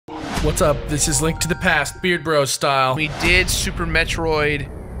What's up? This is Link to the Past, Beard Bros style. We did Super Metroid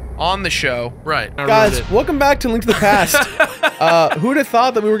on the show. Right. Guys, welcome back to Link to the Past. Who'd have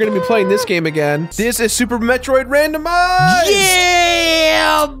thought that we were going to be playing this game again? This is Super Metroid Randomized!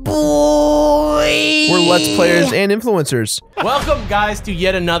 Yeah, boy! We're Let's Players and influencers. Welcome, guys, to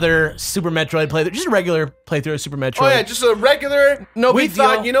yet another Super Metroid playthrough. Just a regular playthrough of Super Metroid. Oh yeah, just a regular, no big we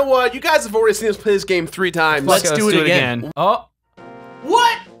thought, deal. you know what, you guys have already seen us play this game 3 times. Let's do it again. Oh.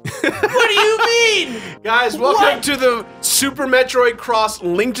 What? What do you mean? Guys, welcome to the Super Metroid Cross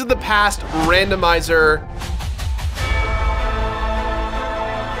Link to the Past Randomizer.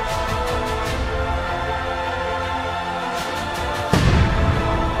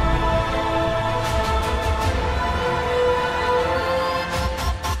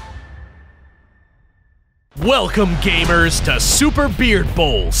 Welcome, gamers, to Super Beard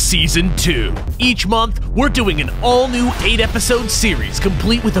Bowl Season 2. Each month, we're doing an all-new 8-episode series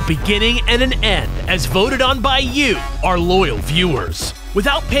complete with a beginning and an end, as voted on by you, our loyal viewers.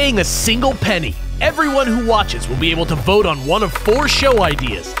 Without paying a single penny, everyone who watches will be able to vote on one of 4 show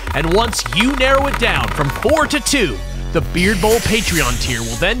ideas, and once you narrow it down from 4 to 2, the Beard Bowl Patreon tier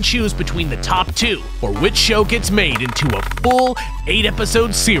will then choose between the top 2, or which show gets made into a full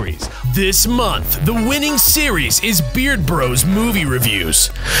 8-episode series. This month, the winning series is Beard Bros Movie Reviews.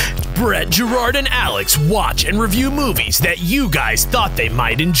 Brett, Jirard, and Alex watch and review movies that you guys thought they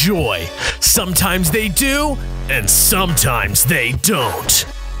might enjoy. Sometimes they do, and sometimes they don't.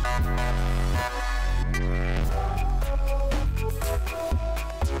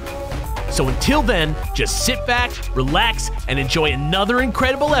 So until then, just sit back, relax, and enjoy another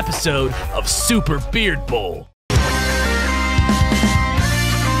incredible episode of Super Beard Bowl.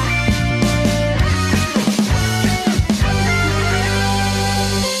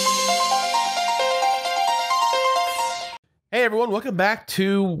 Hey everyone, welcome back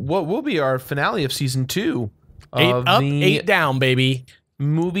to what will be our finale of Season 2. 8 of up, the 8 down, baby.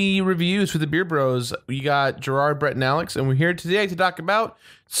 Movie reviews with the Beard Bros. We got Jirard, Brett, and Alex, and we're here today to talk about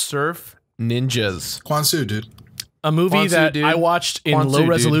Surf Ninjas. Kwansu, dude. A movie Kwansu, that dude. I watched in Kwansu, low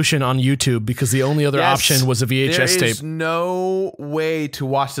resolution on YouTube because the only other Yes. option was a VHS There tape. is no way to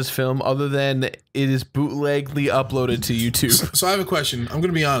watch this film other than it is bootlegly uploaded to YouTube. So I have a question. I'm going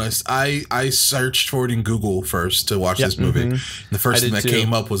to be honest. I searched for it in Google first to watch this movie. And the first thing that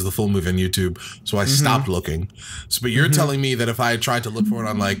came up was the full movie on YouTube. So I stopped looking. So, but you're telling me that if I had tried to look for it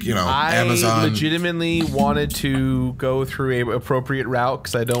on, like, you know, Amazon. I legitimately wanted to go through a appropriate route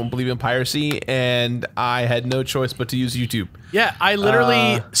because I don't believe in piracy, and I had no choice but to use YouTube. Yeah, I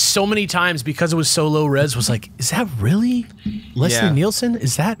literally so many times, because it was so low res, was like, is that really Leslie Nielsen?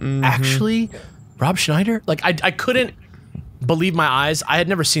 Is that actually Rob Schneider? Like, I couldn't believe my eyes. I had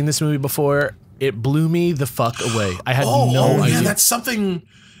never seen this movie before. It blew me the fuck away. I had no idea. Yeah, that's something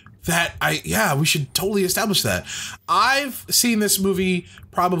that we should totally establish that. I've seen this movie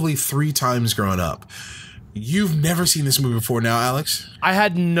probably 3 times growing up. You've never seen this movie before now, Alex? I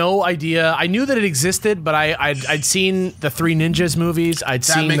had no idea. I knew that it existed, but I'd seen the 3 Ninjas movies. I'd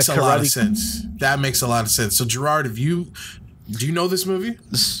seen the Karate. That makes a lot of sense. That makes a lot of sense. So, Jirard, do you know this movie?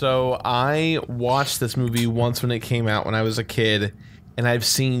 So I watched this movie once when it came out when I was a kid, and I've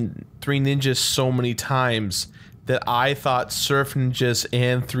seen 3 Ninjas so many times that I thought Surf Ninjas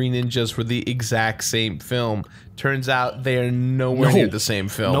and 3 Ninjas were the exact same film. Turns out they are nowhere near the same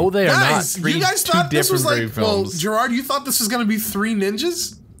film. No, they are Guys, not. you guys thought this was like, well, films. Jirard, you thought this was going to be 3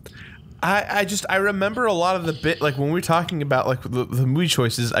 Ninjas? I remember a lot of the bit, like when we were talking about like the movie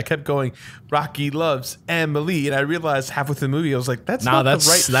choices, I kept going, Rocky loves Emily, and I realized halfway through the movie I was like, that's not the right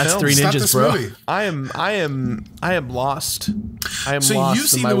film. That's 3 It's not Ninjas, this bro. movie. I am lost. I am So lost you've in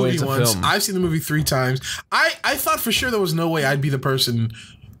seen my the movie ways of once. film. I've seen the movie 3 times. I thought for sure there was no way I'd be the person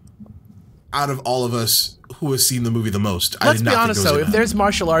out of all of us who has seen the movie the most. Let's be honest, though. If there's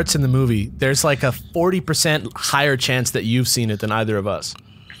martial arts in the movie, there's like a 40% higher chance that you've seen it than either of us.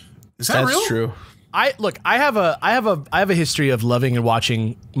 Is that real? That's true. I have a history of loving and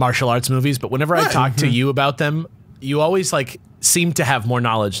watching martial arts movies, but whenever I talk to you about them, you always like seem to have more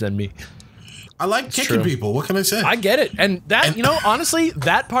knowledge than me. I like kicking people. What can I say? I get it. And that, you know, honestly,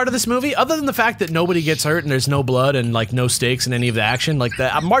 that part of this movie, other than the fact that nobody gets hurt and there's no blood and like no stakes in any of the action, like the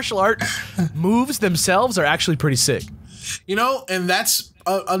martial art moves themselves are actually pretty sick. You know, and that's,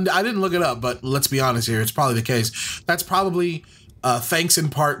 I didn't look it up, but let's be honest here. It's probably the case. That's probably thanks in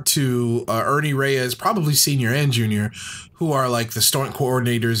part to Ernie Reyes, probably Sr. and Jr., who are like the stunt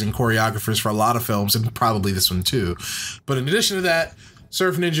coordinators and choreographers for a lot of films, and probably this one too. But in addition to that,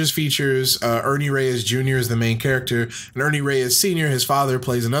 Surf Ninjas features Ernie Reyes Jr. as the main character, and Ernie Reyes Sr., his father,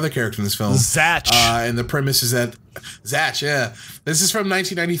 plays another character in this film. Zach. And the premise is that Zach, yeah. This is from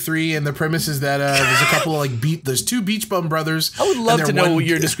 1993, and the premise is that there's a couple of like there's two beach bum brothers. I would love to know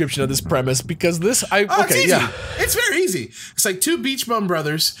your description of this premise because this it's easy. It's very easy. It's like two beach bum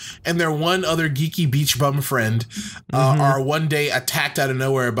brothers and their one other geeky beach bum friend are one day attacked out of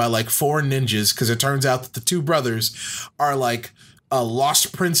nowhere by like 4 ninjas because it turns out that the two brothers are like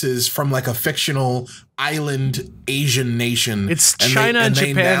lost princes from like a fictional island Asian nation. It's China and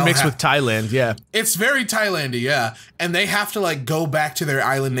Japan mixed with Thailand, yeah. It's very Thailandy, yeah. And they have to like go back to their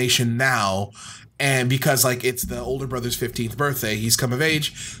island nation now, and because like it's the older brother's 15th birthday, he's come of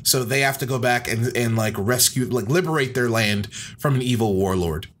age, so they have to go back and like rescue, like liberate their land from an evil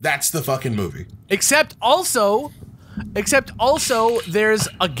warlord. That's the fucking movie. Except also there's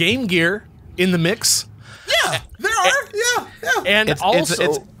a Game Gear in the mix. Yeah, there are. Yeah. And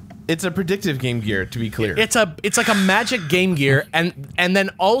it's a predictive Game Gear, to be clear. It's like a magic Game Gear, and then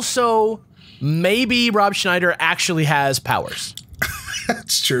also maybe Rob Schneider actually has powers.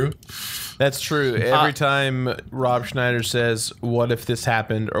 That's true. That's true. Every time Rob Schneider says, "What if this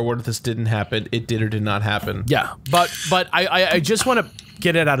happened?" or "What if this didn't happen?" it did or did not happen. Yeah, but I just want to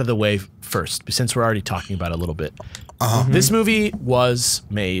get it out of the way first, since we're already talking about it a little bit. This movie was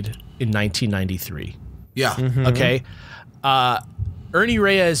made in 1993. Yeah. Okay. Ernie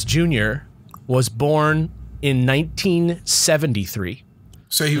Reyes Jr. was born in 1973.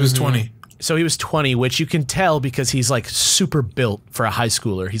 So he was 20. So he was 20, which you can tell because he's like super built for a high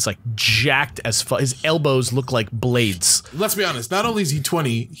schooler. He's like jacked as fuck. His elbows look like blades. Let's be honest. Not only is he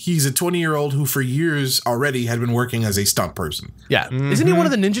 20, he's a 20-year-old who for years already had been working as a stunt person. Yeah. Isn't he one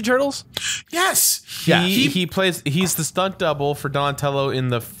of the Ninja Turtles? Yes. Yeah. He's the stunt double for Donatello in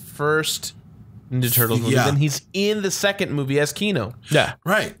the first Ninja Turtles movie. Yeah. Then he's in the second movie as Kino. Yeah.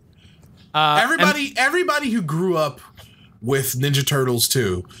 Right. Everybody who grew up with Ninja Turtles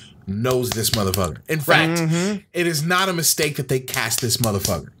 2 knows this motherfucker. In fact, it is not a mistake that they cast this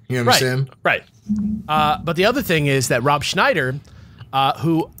motherfucker. You understand? Right. But the other thing is that Rob Schneider,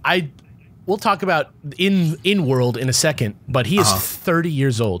 who we'll talk about in world in a second, but he is 30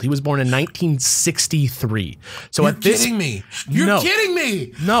 years old. He was born in 1963. So You're kidding me. You're kidding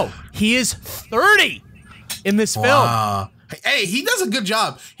me. No, he is 30 in this film. Hey, he does a good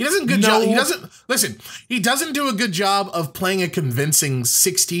job. He does a good job. He doesn't do a good job of playing a convincing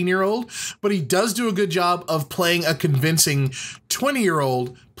 16-year-old, but he does do a good job of playing a convincing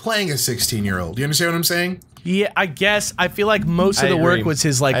 20-year-old playing a 16-year-old. You understand what I'm saying? Yeah, I guess. I feel like most of the work was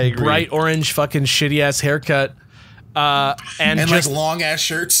his like bright orange fucking shitty ass haircut. And just like long ass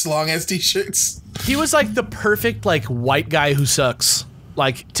shirts, long ass t-shirts. He was like the perfect like white guy who sucks,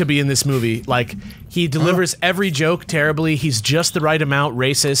 like, to be in this movie. Like, he delivers every joke terribly. He's just the right amount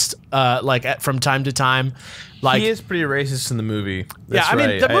racist, from time to time. Like, he is pretty racist in the movie. That's I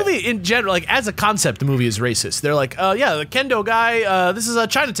mean, the movie in general, like, as a concept, the movie is racist. They're like, yeah, the kendo guy, this is a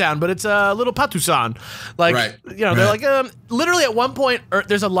Chinatown, but it's a little Patusan. Like, they're like, literally at one point,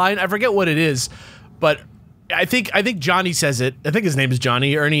 there's a line, I forget what it is, but I think Johnny says it. I think his name is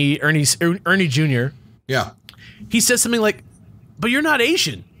Johnny, Ernie Jr. Yeah. He says something like, but you're not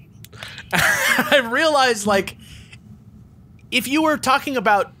Asian. I realized, like, if you were talking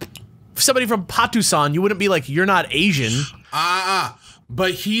about somebody from Patusan, you wouldn't be like, you're not Asian.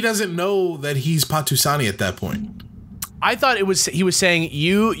 But he doesn't know that he's Patusani at that point. I thought he was saying,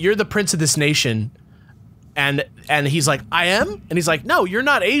 you're the prince of this nation, and he's like, I am? And he's like, no, you're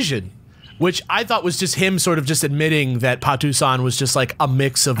not Asian. Which I thought was just him sort of just admitting that Patusan was just like a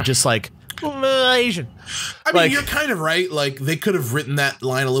mix of just like, Asian. I mean, you're kind of right. Like, they could have written that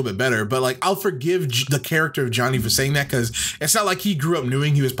line a little bit better, but like, I'll forgive the character of Johnny for saying that because it's not like he grew up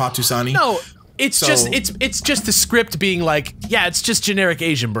knowing he was Patusani. No, it's just the script being like, yeah, it's just generic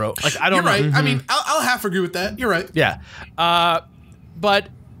Asian, bro. Like, I don't know. You're right. I mean, I'll half agree with that. You're right. Yeah. But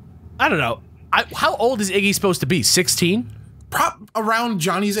I don't know. How old is Iggy supposed to be? 16? Around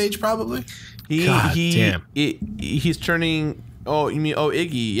Johnny's age, probably. Damn. He's turning. Oh, you mean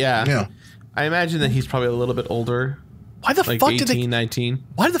Iggy? Yeah. Yeah. I imagine that he's probably a little bit older. Why the fuck 18, did they 19?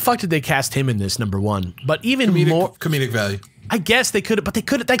 Why the fuck did they cast him in this, number one? But even more comedic value. I guess they could have, but they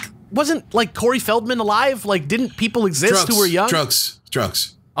could have, like, wasn't like Corey Feldman alive? Like, didn't people exist who were young? Drugs.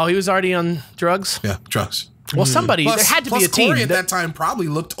 Oh, he was already on drugs? Yeah, drugs. Well, somebody, there had to be a team. Corey at that time probably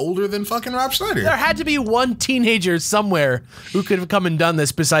looked older than fucking Rob Schneider. There had to be one teenager somewhere who could have come and done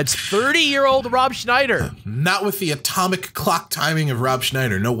this besides 30-year-old Rob Schneider. Not with the atomic clock timing of Rob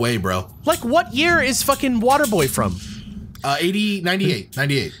Schneider. No way, bro. Like, what year is fucking Waterboy from?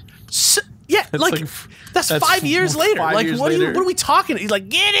 98. So, Yeah, that's 5 years later. Like, what are we talking? He's like,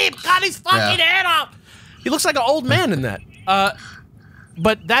 get him, cut his fucking head off. He looks like an old man in that.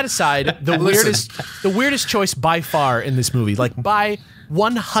 But that aside, the weirdest choice by far in this movie, like by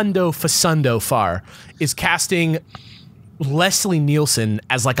one hundo fasundo far, is casting Leslie Nielsen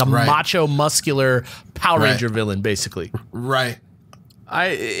as like a macho, muscular Power Ranger villain, basically. Right.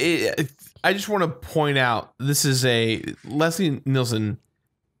 I just want to point out, this is a Leslie Nielsen,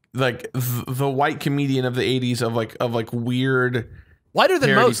 like the white comedian of the 80s of like weird, whiter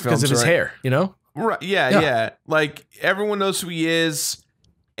than most because of his hair, you know? Right. Yeah. Like everyone knows who he is,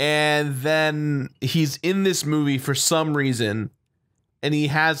 and then he's in this movie for some reason, and he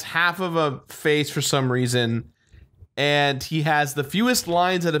has half of a face for some reason, and he has the fewest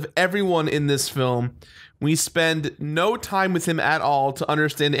lines out of everyone in this film. We spend no time with him at all to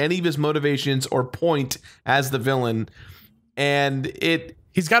understand any of his motivations or point as the villain, and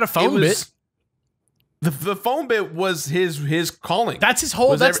he's got a phone bit. The phone bit was his calling. That's his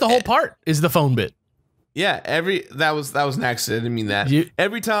whole. That's the whole part. Is the phone bit. Yeah. That was an accident. I didn't mean that.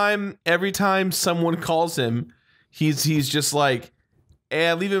 Every time someone calls him, he's just like,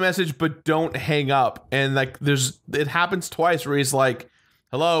 "Hey, leave a message, but don't hang up." And like, it happens twice where he's like,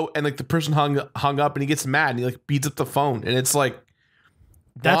 "Hello," and like the person hung up, and he gets mad and he like beats up the phone, and it's like,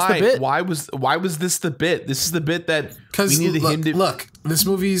 that's the bit. Why was this the bit? This is the bit that we needed him to look. This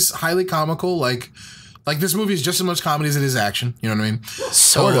movie's highly comical. Like this movie is just as much comedy as it is action. You know what I mean?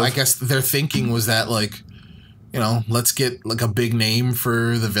 Sort of. I guess their thinking was that, like, you know, let's get like a big name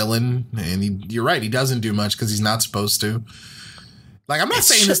for the villain. And you're right, he doesn't do much because he's not supposed to. Like, I'm not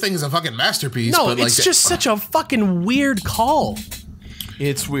saying this thing is a fucking masterpiece. No, but like, it's just such a fucking weird call.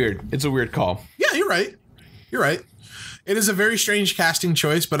 It's weird. It's a weird call. Yeah, you're right. You're right. It is a very strange casting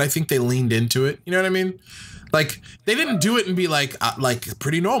choice, but I think they leaned into it. You know what I mean? Like, they didn't do it and be like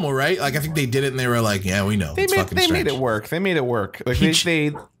pretty normal, right? Like, I think they did it and they were like, yeah, we know. They made it work. They made it work. Like,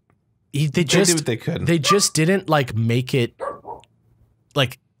 they did what they could. They just didn't like make it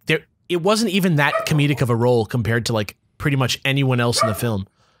like there. It wasn't even that comedic of a role compared to like pretty much anyone else in the film,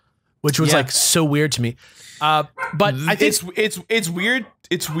 which was like so weird to me. But I think it's weird.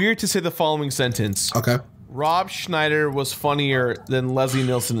 It's weird to say the following sentence. Okay. Rob Schneider was funnier than Leslie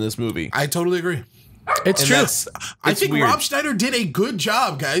Nielsen in this movie. I totally agree. It's true. I think Rob Schneider did a good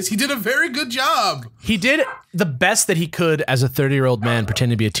job, guys. He did a very good job. He did the best that he could as a 30-year-old man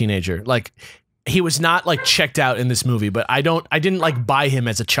pretending to be a teenager. Like, he was not like checked out in this movie, but I didn't like buy him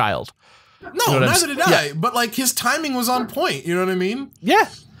as a child. No, you know neither did I. But like, his timing was on point. You know what I mean? Yeah.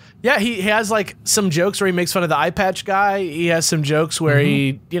 Yeah, he has like some jokes where he makes fun of the eye patch guy. He has some jokes where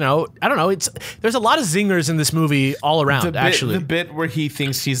he, you know, I don't know. There's a lot of zingers in this movie all around. Actually, the bit where he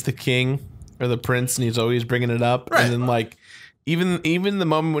thinks he's the king or the prince, and he's always bringing it up, right. And then like even the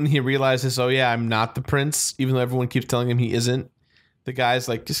moment when he realizes, oh yeah, I'm not the prince, even though everyone keeps telling him he isn't. The guy's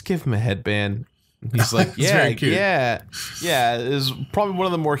like, just give him a headband. And he's like, yeah. It is probably one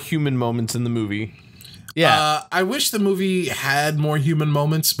of the more human moments in the movie. Yeah, I wish the movie had more human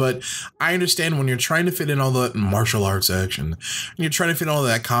moments, but I understand when you're trying to fit in all the martial arts action, and you're trying to fit in all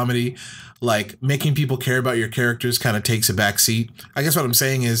that comedy, like making people care about your characters kind of takes a back seat. I guess what I'm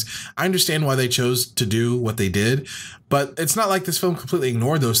saying is I understand why they chose to do what they did, but it's not like this film completely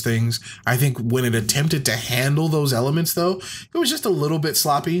ignored those things. I think when it attempted to handle those elements, though, it was just a little bit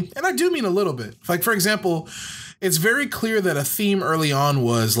sloppy, and I do mean a little bit. Like, for example, it's very clear that a theme early on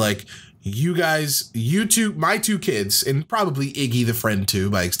was like, you guys, you two, my two kids, and probably Iggy the friend too,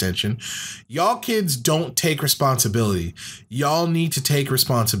 by extension, y'all kids don't take responsibility. Y'all need to take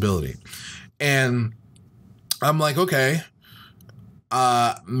responsibility. And I'm like, okay,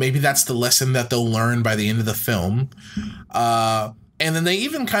 maybe that's the lesson that they'll learn by the end of the film. And then they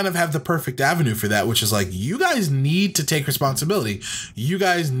even kind of have the perfect avenue for that, which is like, you guys need to take responsibility. You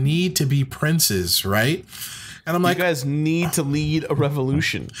guys need to be princes, right? And I'm like, you guys need to lead a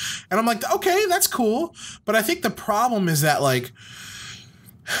revolution. And I'm like, okay, that's cool. But I think the problem is that, like,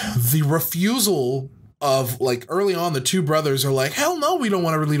 the refusal of, like, early on, the two brothers are like, hell no, we don't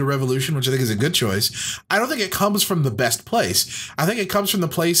want to lead a revolution, which I think is a good choice. I don't think it comes from the best place. I think it comes from the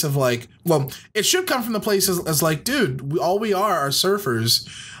place of, like, well, it should come from the place as like, dude, all we are surfers.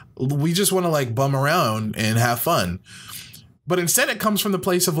 We just want to, like, bum around and have fun. But instead it comes from the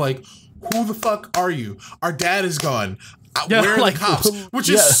place of, like, who the fuck are you? Our dad is gone. Where are the cops? Which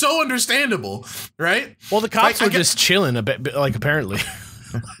is so understandable, right? Well, the cops were just chilling a bit, like, apparently.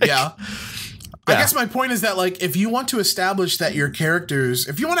 Yeah. I guess my point is that, like, if you want to establish that your characters,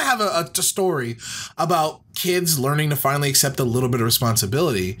 if you want to have a story about kids learning to finally accept a little bit of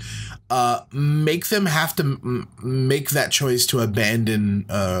responsibility, make them have to make that choice to abandon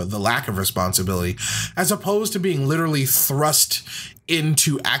the lack of responsibility, as opposed to being literally thrust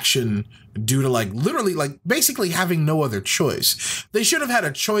into action due to literally basically having no other choice. They should have had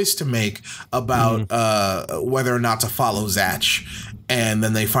a choice to make about whether or not to follow Zatch, and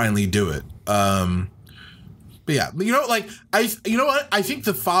then they finally do it. But yeah, you know, you know what? I think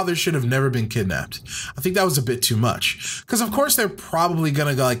the father should have never been kidnapped. I think that was a bit too much, because of course they're probably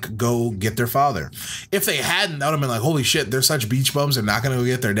gonna go get their father. If they hadn't, that would have been like, holy shit, they're such beach bums, they're not gonna go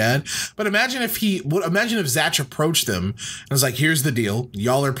get their dad. But imagine if Zatch approached them and was like, here's the deal,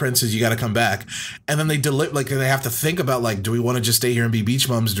 y'all are princes, you got to come back, and then they they have to think about do we want to just stay here and be beach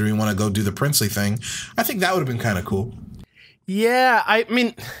bums? Do we want to go do the princely thing? I think that would have been kind of cool. Yeah, I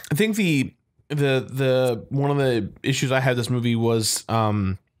mean, I think the one of the issues I had with this movie was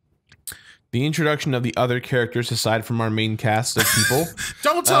the introduction of the other characters aside from our main cast of people.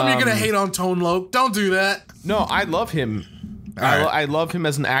 Don't tell me you're gonna hate on Tone Loc. Don't do that. No, I love him. I love him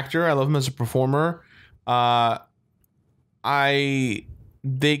as an actor. I love him as a performer. They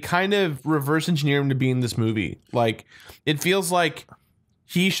kind of reverse engineer him to be in this movie. Like, it feels like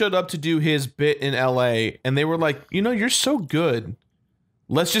he showed up to do his bit in LA and they were like, you know, you're so good,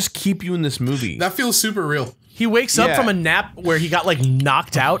 let's just keep you in this movie. That feels super real. He wakes up from a nap where he got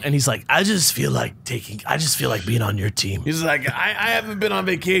knocked out, and he's like, I just feel like being on your team. He's like, I haven't been on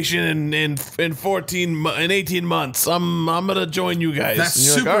vacation in 18 months. I'm gonna join you guys. That's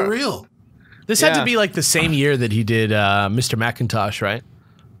super real. This had to be the same year that he did Mr. Macintosh, right?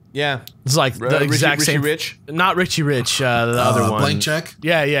 Yeah. It's the exact same. Rich? Not Richie Rich, the other one. Blank Check?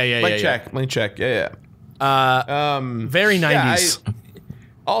 Yeah. Blank Check. Yeah. Very 90s.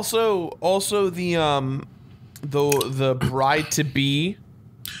 Also the bride to be,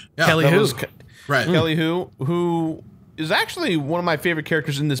 Kelly Hu, right? Kelly who is actually one of my favorite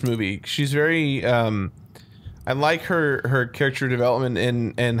characters in this movie. She's very I like her character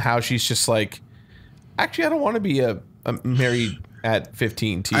development and how she's just actually I don't want to be a married at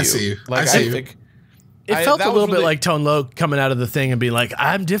 15 to you. I see you. I think it felt a little bit like Tone Loc coming out of the thing and being like,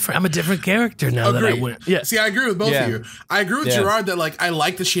 I'm different. I'm a different character now that I went. Yeah. See, I agree with both of you. I agree with Jirard that I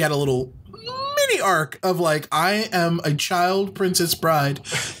like that she had a little mini arc of I am a child princess bride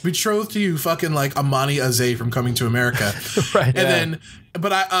betrothed to you, fucking Amani Azay from Coming to America. Right. And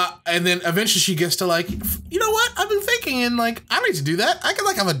then eventually she gets to you know what? I've been thinking and I need to do that. I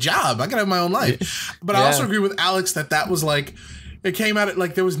can have a job. I can have my own life. But I also agree with Alex that was it came out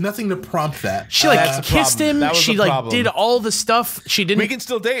there was nothing to prompt that. She kissed him. She did all the stuff. She didn't. We can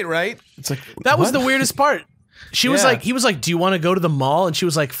still date, right? It's that was the weirdest part. She was he was like, do you want to go to the mall? And she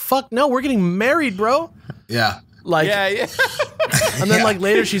was like, fuck no, we're getting married, bro. Yeah. Yeah. And then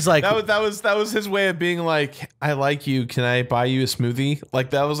later she's like, that was his way of being like, I like you. Can I buy you a smoothie?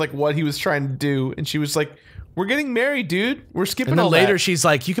 That was what he was trying to do. And she was like, we're getting married, dude. We're skipping. And then all later that. she's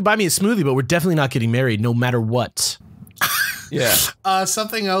like, you can buy me a smoothie, but we're definitely not getting married, no matter what. Yeah.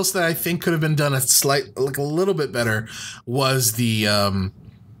 Something else that I think could have been done a little bit better was the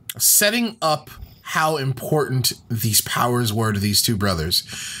setting up how important these powers were to these two brothers.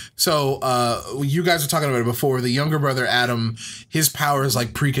 So you guys were talking about it before. The younger brother Adam, his power is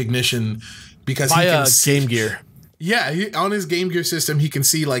precognition because he can see Game Gear. Yeah, on his Game Gear system, he can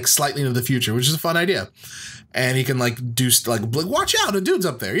see slightly into the future, which is a fun idea, and he can do watch out, a dude's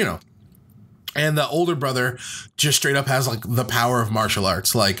up there, you know. And the older brother just straight up has the power of martial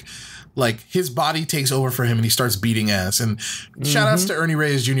arts. His body takes over for him and he starts beating ass. And shout outs to Ernie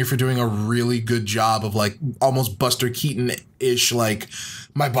Reyes Jr. for doing a really good job of almost Buster Keaton-ish,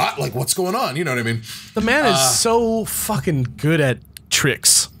 my bot, what's going on? You know what I mean? The man is so fucking good at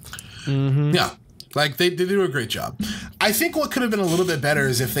tricks. Yeah. They do a great job. I think what could have been a little bit better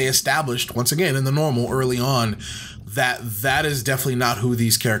is if they established, once again, in the normal early on, that is definitely not who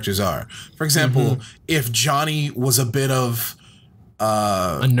these characters are. For example, if Johnny was a bit of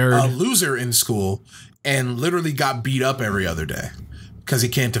a nerd, a loser in school, and literally got beat up every other day because he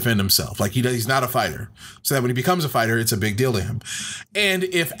can't defend himself, he's not a fighter, so that when he becomes a fighter, it's a big deal to him. And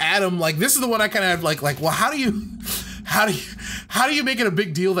if Adam, this is the one I kind of have well, how do you make it a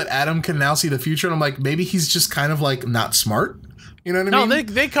big deal that Adam can now see the future? And I'm maybe he's just kind of not smart. You know what I mean? No,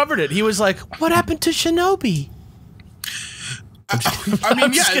 they covered it. He was like, what happened to Shinobi? I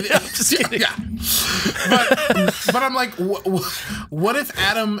mean, yeah. But I'm what if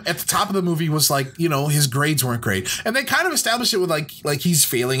Adam at the top of the movie was his grades weren't great, and they kind of established it with he's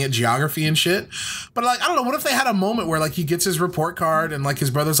failing at geography and shit. But I don't know, what if they had a moment where he gets his report card and his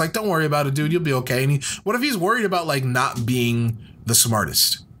brother's don't worry about it, dude, you'll be okay. And what if he's worried about not being the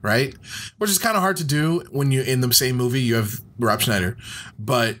smartest? right? Which is kind of hard to do when you in the same movie you have Rob Schneider,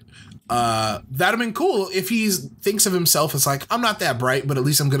 but that'd have been cool if he thinks of himself as like, I'm not that bright, but at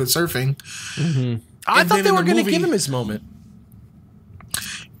least I'm good at surfing. I thought they were going to give him his moment.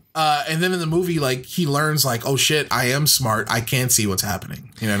 And then in the movie, like, he learns like, oh shit, I am smart. I can see what's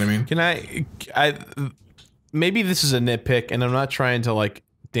happening. You know what I mean? Can I maybe this is a nitpick, and I'm not trying to like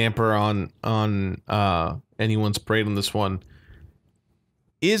damper on anyone's parade on this one.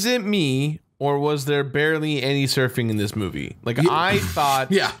 Is it me, or was there barely any surfing in this movie? Like, I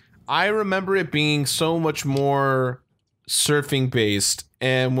thought, I remember it being so much more surfing based,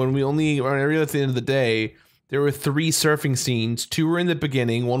 and when we at the end of the day, there were 3 surfing scenes. 2 were in the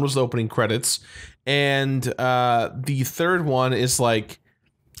beginning. 1 was the opening credits, and the third one is like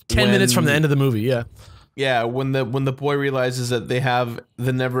 10 minutes from the end of the movie. Yeah, when the boy realizes that they have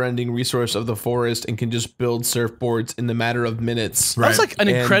the never-ending resource of the forest and can just build surfboards in the matter of minutes. That was like an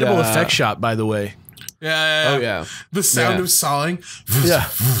incredible effect shot, by the way. Yeah. Oh yeah. The sound of sawing. Yeah.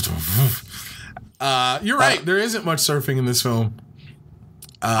 You're right. There isn't much surfing in this film.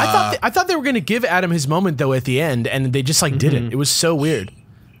 I thought they were going to give Adam his moment though at the end, and they just like didn't. It was so weird.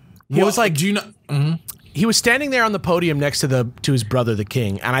 He was like, do you know? He was standing there on the podium next to his brother, the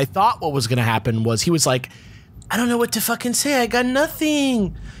king, and I thought what was going to happen was he was like, I don't know what to fucking say. I got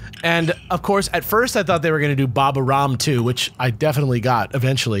nothing. And of course, at first I thought they were going to do Baba Ram too, which I definitely got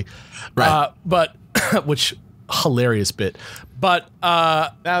eventually. Right. But which hilarious bit. But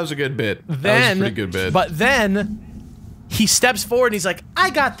that was a good bit. That was a pretty good bit. But then he steps forward and he's like, I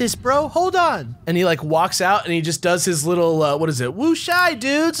got this, bro. Hold on. And he like walks out and he just does his little, what is it? Woo shy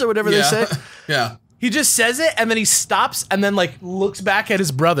dudes or whatever they say. Yeah. He just says it and then he stops and then like looks back at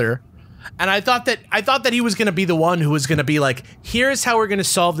his brother. And I thought that he was going to be the one who was going to be like, here's how we're going to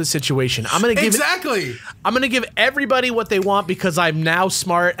solve this situation. I'm going to give I'm going to give everybody what they want because I'm now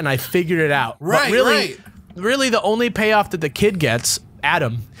smart and I figured it out. Right. But really the only payoff that the kid gets,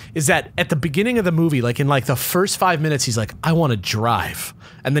 Adam, is that at the beginning of the movie, like in like the first 5 minutes, he's like, I want to drive.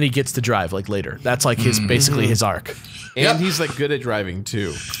 And then he gets to drive like later. That's like his basically his arc. And he's like good at driving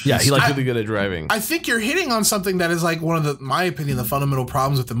too. Yeah, he's like really good at driving. I think you're hitting on something that is like one of my opinion, the fundamental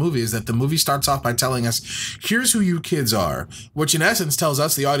problems with the movie is that the movie starts off by telling us, here's who you kids are, which in essence tells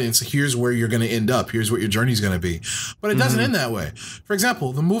us, the audience, here's where you're going to end up. Here's what your journey's going to be. But it doesn't end that way. For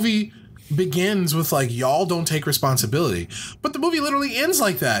example, the movie begins with like, y'all don't take responsibility, but the movie literally ends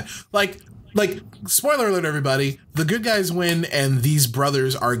like that. Like spoiler alert, everybody, the good guys win and these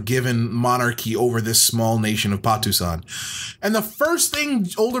brothers are given monarchy over this small nation of Patusan. And the first thing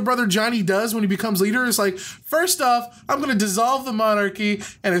older brother Johnny does when he becomes leader is like, first off, I'm going to dissolve the monarchy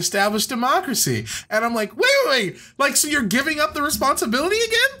and establish democracy. And I'm like, wait, like, so you're giving up the responsibility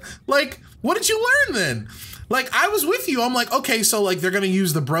again? Like, what did you learn then? Like, I was with you. I'm like, okay, so like they're gonna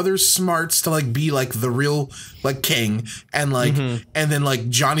use the brothers' smarts to like be like the real like king, and like, and then like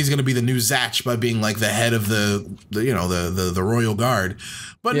Johnny's gonna be the new Zatch by being like the head of the royal guard.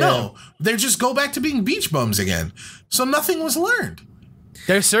 But no, they just go back to being beach bums again. So nothing was learned.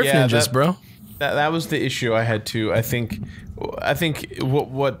 They're surf ninjas, bro. That was the issue I had too. I think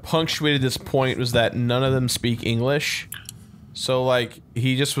what punctuated this point was that none of them speak English. So like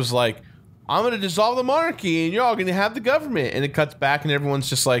he just was like, I'm going to dissolve the monarchy and you're all going to have the government. And it cuts back and everyone's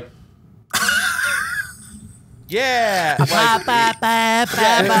just like, yeah. Exactly,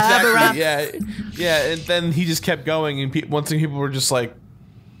 yeah. And then he just kept going and once people were just like,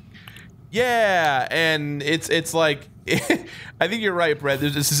 yeah. And it's like, I think you're right, Brett.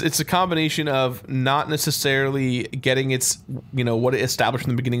 It's a combination of not necessarily getting what it established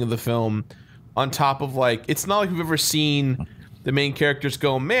in the beginning of the film on top of like, it's not like we've ever seen the main characters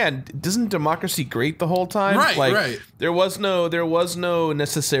go, man, isn't democracy great the whole time? Right. There was no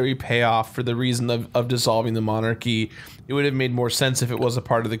necessary payoff for the reason of dissolving the monarchy. It would have made more sense if it was a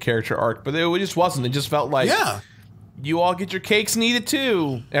part of the character arc, but it just wasn't. It just felt like, you all get your cakes and eat it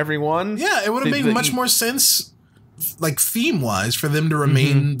too, everyone. Yeah, it would have made much more sense, like theme-wise, for them to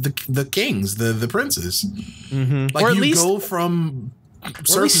remain the kings, the princes. Like, or at least go from or at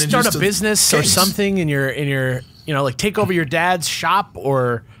least start a business or something in your like take over your dad's shop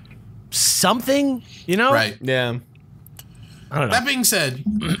or something, Right. Yeah. I don't know. That being said,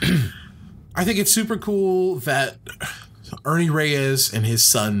 I think it's super cool that Ernie Reyes and his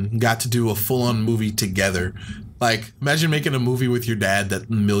son got to do a full-on movie together. Like, imagine making a movie with your dad that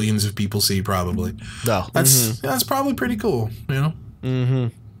millions of people see, probably. No. That's probably pretty cool,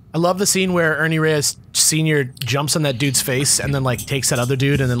 I love the scene where Ernie Reyes Sr. jumps on that dude's face and then like takes that other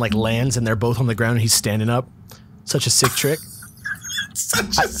dude and then like lands and they're both on the ground and he's standing up. Such a sick trick.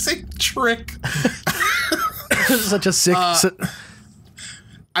 Such a sick trick. Such a sick.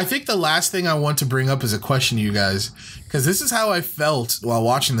 I think the last thing I want to bring up is a question to you guys, because this is how I felt while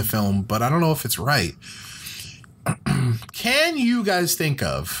watching the film, but I don't know if it's right. Can you guys think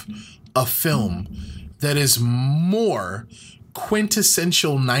of a film that is more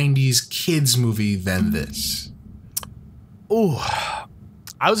quintessential 90s kids movie than this? Ooh,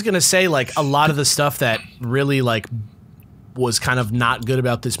 I was going to say, like, a lot of the stuff that really, like, was kind of not good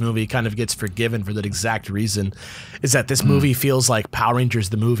about this movie kind of gets forgiven for that exact reason, is that this movie feels like Power Rangers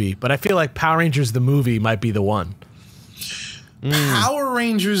the movie, but I feel like Power Rangers the movie might be the one. Power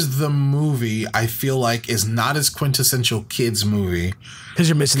Rangers the movie, I feel like, is not as quintessential kids movie. Because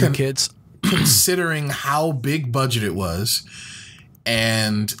you're missing the kids. Considering how big budget it was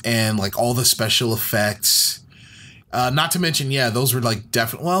and like all the special effects. Not to mention, yeah, those were like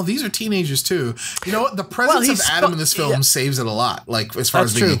definitely, well, these are teenagers too. You know what? The presence of Adam in this film saves it a lot, like as far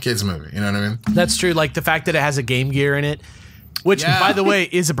as being a kids movie. You know what I mean? That's true. Like the fact that it has a Game Gear in it, which, by the way,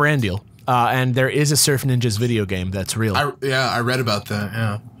 is a brand deal. And there is a Surf Ninjas video game that's real. I read about that.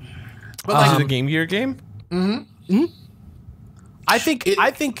 Yeah, but like the Game Gear game. I think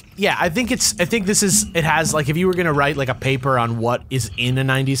this is. It has, like, if you were gonna write like a paper on what is in a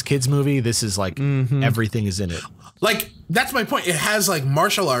 '90s kids movie, this is like everything is in it. Like, that's my point. It has like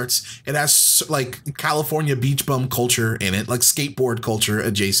martial arts. It has like California beach bum culture in it, like skateboard culture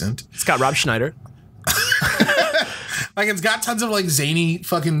adjacent. It's got Rob Schneider. Like, it's got tons of like zany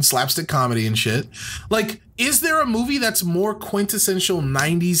fucking slapstick comedy and shit. Like, is there a movie that's more quintessential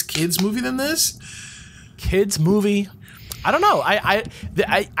 90s kids movie than this? Kids movie? I don't know. I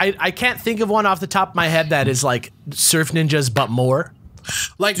can't think of one off the top of my head that is like Surf Ninjas but more.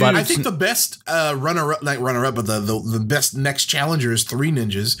 Like, dude, I think the best runner-up, but the best next challenger is Three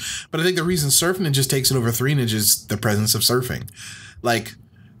Ninjas. But I think the reason Surf Ninjas takes it over Three Ninjas is the presence of surfing. Like,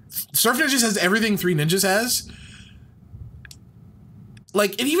 Surf Ninjas has everything Three Ninjas has.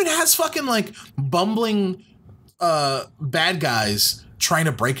 Like, it even has fucking, like, bumbling bad guys trying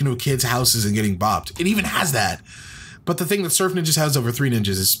to break into kids' houses and getting bopped. It even has that. But the thing that Surf Ninjas has over Three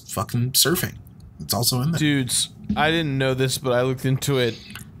Ninjas is fucking surfing. It's also in there. Dudes, I didn't know this, but I looked into it.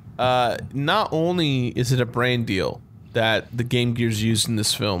 Not only is it a brand deal that the Game Gear's used in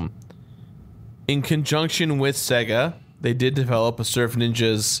this film, in conjunction with Sega, they did develop a Surf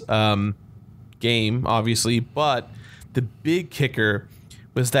Ninjas game, obviously, but the big kicker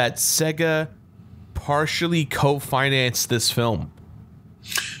was that Sega partially co-financed this film.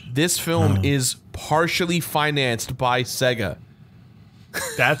 This film is partially financed by Sega.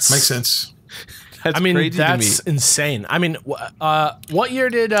 That's makes sense. That's crazy to me. Insane. I mean, what year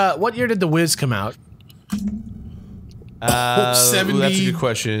did The Wiz come out? 70. That's a good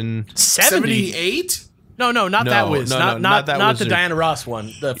question. 78? No, not that Wiz. Not the Diana Ross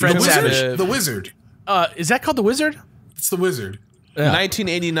one. The Fred Savage. The Wizard. Is that called The Wizard? It's The Wizard. Yeah.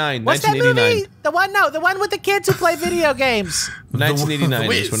 1989. What's 1989. That movie? The one with the kids who play video games.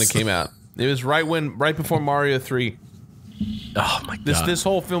 1989 is when it came out. It was right before Mario 3. Oh my god! This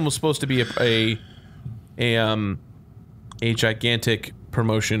whole film was supposed to be a gigantic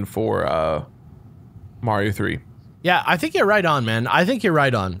promotion for Mario 3. Yeah, I think you're right on, man. I think you're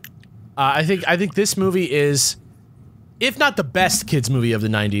right on. I think this movie is, if not the best kids movie of the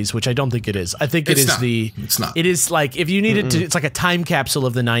 90s, which I don't think it is. I think it's not. It is like, if you needed to, it's like a time capsule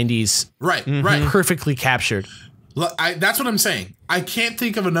of the 90s. Right, right. Perfectly captured. Look, that's what I'm saying. I can't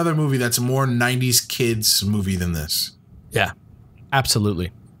think of another movie that's a more 90s kids movie than this. Yeah,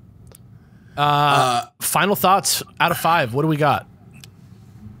 absolutely. Final thoughts out of 5. What do we got?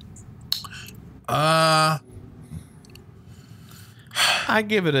 I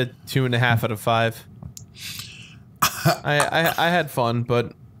give it a 2.5 out of 5. I had fun,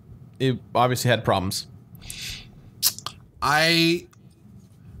 but it obviously had problems. I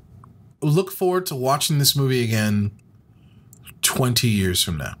look forward to watching this movie again 20 years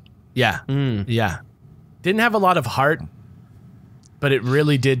from now. Yeah. Yeah. Didn't have a lot of heart, but it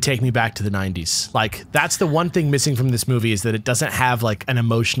really did take me back to the 90s. Like, that's the one thing missing from this movie, is that it doesn't have like an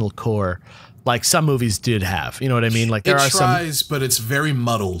emotional core like some movies did have. You know what I mean? Like, there are some, but it's very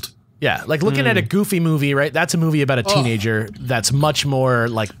muddled. Yeah, like looking at a Goofy movie, right? That's a movie about a teenager that's much more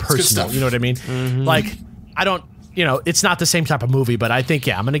like personal. You know what I mean? Like, I don't, you know, it's not the same type of movie, but I think,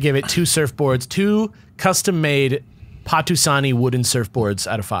 yeah, I'm going to give it 2 surfboards, 2 custom-made Patusan wooden surfboards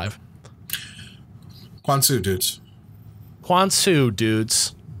out of 5. Kwansu dudes. Kwansu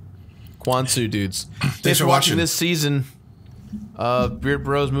dudes. Kwansu dudes. Thanks for watching this season of Beard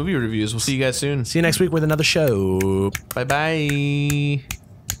Bros movie reviews. We'll see you guys soon. See you next week with another show. Bye-bye.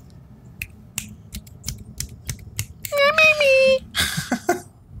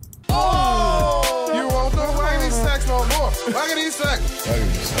 Oh! You won't go waggity sex no more. Waggity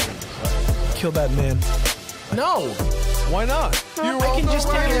sex. kill that man. No. Why not? I can just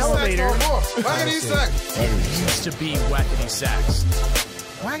take an elevator. Waggity sex. It used to be wackety sacks.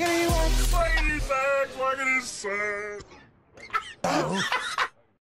 Waggity sex. Waggity sex. Waggity sex.